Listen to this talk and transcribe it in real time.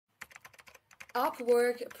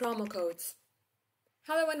Upwork promo codes.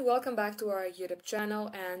 Hello and welcome back to our YouTube channel,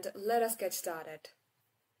 and let us get started.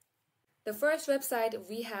 The first website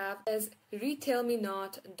we have is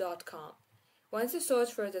retailmenot.com. Once you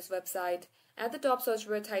search for this website, at the top search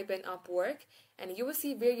bar type in Upwork and you will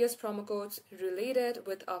see various promo codes related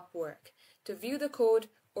with Upwork. To view the code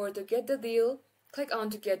or to get the deal, click on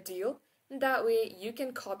to get deal. That way you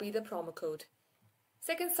can copy the promo code.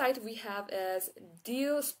 Second site we have is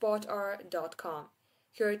dealspotter.com.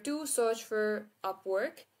 Here too search for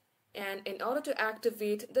Upwork, and in order to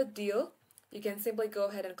activate the deal, you can simply go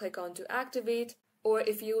ahead and click on to activate, or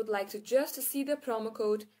if you would like to just see the promo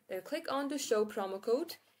code, then click on to show promo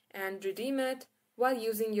code and redeem it while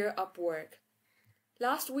using your Upwork.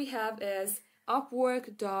 Last we have is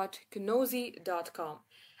upwork.knozi.com.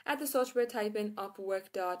 At the search bar type in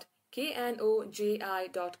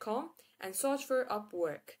upwork.knoji.com and search for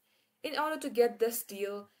Upwork. In order to get this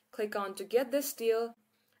deal, click on to get this deal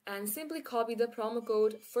and simply copy the promo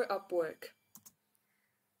code for Upwork.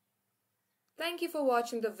 Thank you for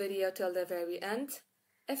watching the video till the very end.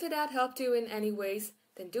 If it had helped you in any ways,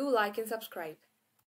 then do like and subscribe.